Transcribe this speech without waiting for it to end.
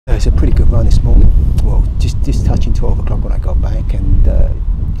it's a pretty good run this morning. Well, just touching 12 o'clock when I got back, and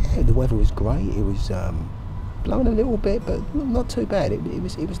yeah, the weather was great. It was blowing a little bit, but not too bad. It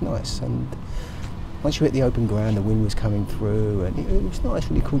was nice. And once you hit the open ground, the wind was coming through, and it was nice.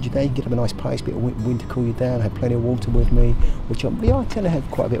 Really cooled you down. You get up a nice pace, bit of wind to cool you down. I had plenty of water with me, which I tend to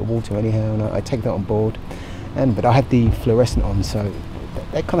have quite a bit of water anyhow, and I take that on board. But I had the fluorescent on, so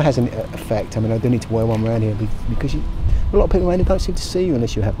that kind of has an effect. I mean, I do need to wear one around here because a lot of people around here don't seem to see you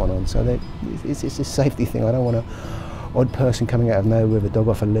unless you have one on. So it's a safety thing. I don't want an odd person coming out of nowhere with a dog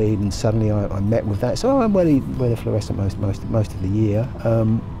off a lead, and suddenly I'm met with that. So I wear the fluorescent most of the year.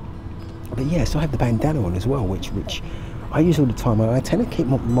 But yeah, so I have the bandana on as well, which I use all the time. I tend to keep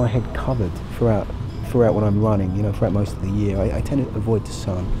my head covered throughout when I'm running. You know, throughout most of the year. I tend to avoid the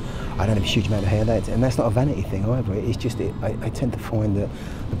sun. I don't have a huge amount of hair, and that's not a vanity thing either. It's just I tend to find that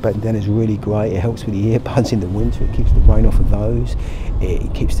the bandana is really great. It helps with the earbuds in the winter. It keeps the rain off of those.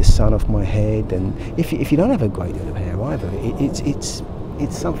 It keeps the sun off my head. And if you don't have a great deal of hair either, it's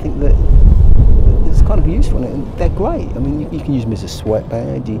something that's kind of useful, and they're great. I mean, you can use them as a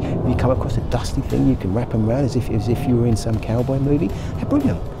sweatband. If you come across a dusty thing, you can wrap them around as if you were in some cowboy movie. They're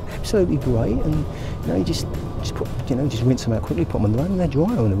brilliant, absolutely great. And you know, you just rinse them out quickly, put them on the run, and they're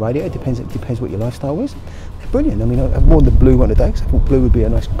dry on the radiator. It depends what your lifestyle is. They're brilliant. I mean, I've worn the blue one today because I thought blue would be a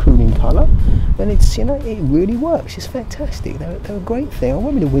nice cooling colour, and it's, you know, it really works. It's fantastic. They're a great thing. I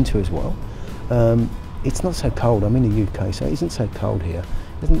wear them in the winter as well. It's not so cold. I'm in the UK, so it isn't so cold here.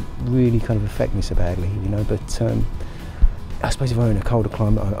 It doesn't really kind of affect me so badly, you know. But I suppose if I'm in a colder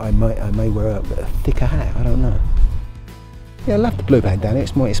climate, I may wear a thicker hat. I don't know. Yeah, I love the blue bandana.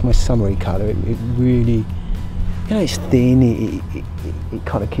 It's my summery colour. It really, you know, it's thin. It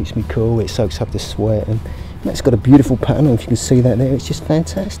kind of keeps me cool. It soaks up the sweat, and it's got a beautiful pattern. If you can see that there, it's just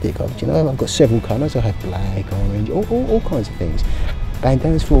fantastic. I've got several colours. I have black, orange, all kinds of things.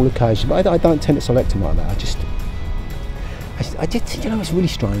 Bandanas for all occasions, but I don't tend to select them like that. I just, you know, it's really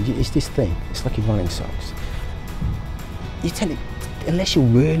strange. It's this thing. It's like your running socks. You tend to, unless you're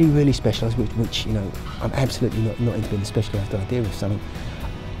really, really specialised, which you know, I'm absolutely not into being a specialised idea of something.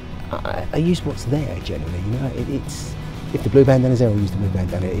 I use what's there generally. You know, it's if the blue bandana's there, I use the blue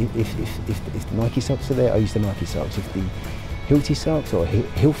bandana. If the Nike socks are there, I use the Nike socks. If the Hilty socks or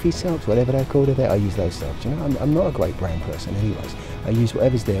Hilfy socks, whatever they're called, are there, I use those socks. You know, I'm not a great brand person, anyways. I use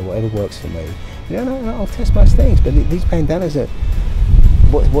whatever's there, whatever works for me. You know, I'll test most things, but these bandanas are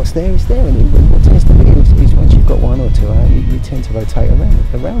what's there is there, and what tends to be is once you've got one or two out, you tend to rotate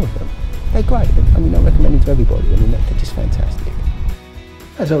around with them. They're great. I mean, I recommend them to everybody. I mean, they're just fantastic.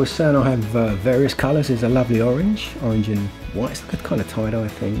 As I was saying, I have various colours. There's a lovely orange and white. It's like a kind of tie-dye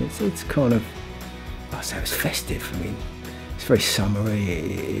thing. It's kind of, I say it's festive. I mean, it's very summery.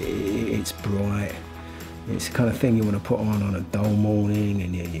 It's bright. It's the kind of thing you want to put on a dull morning,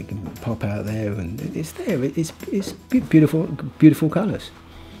 and you can pop out there, and it's there. It's beautiful colours.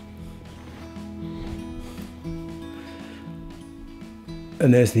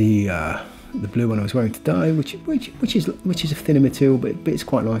 And there's the blue one I was wearing today, which is a thinner material, but it's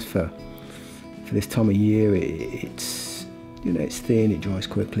quite nice for this time of year. It's, you know, it's thin, it dries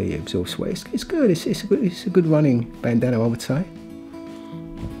quickly, it absorbs sweat. It's good. It's a good running bandana, I would say.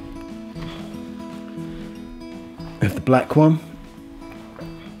 I have the black one.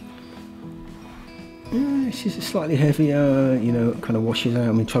 It's just slightly heavier, you know, it kind of washes out.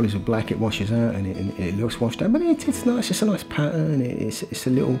 I mean, troubles with black, it washes out and it looks washed out, but it's nice. It's a nice pattern. It's a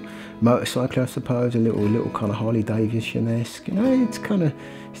little motorcycle, I suppose, a little kind of Harley Davidson-esque. You know, it's different.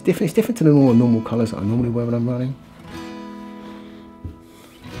 It's different to the normal colours that I normally wear when I'm running.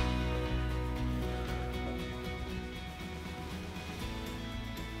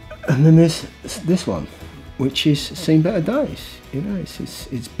 And then there's this one, which has seen better days. You know,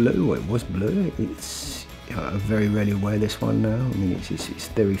 it's blue. It was blue. I very rarely wear this one now. I mean, it's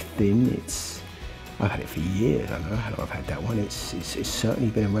very thin. I've had it for years. I don't know how long I've had that one. It's certainly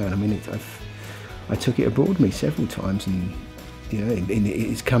been around. I mean, I took it abroad with me several times, and you know,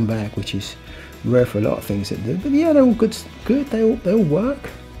 it's come back, which is rare for a lot of things that do. But yeah, they're all good. They all work,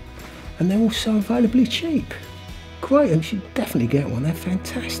 and they're all so availably cheap. Great. You should definitely get one. They're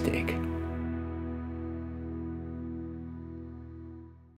fantastic.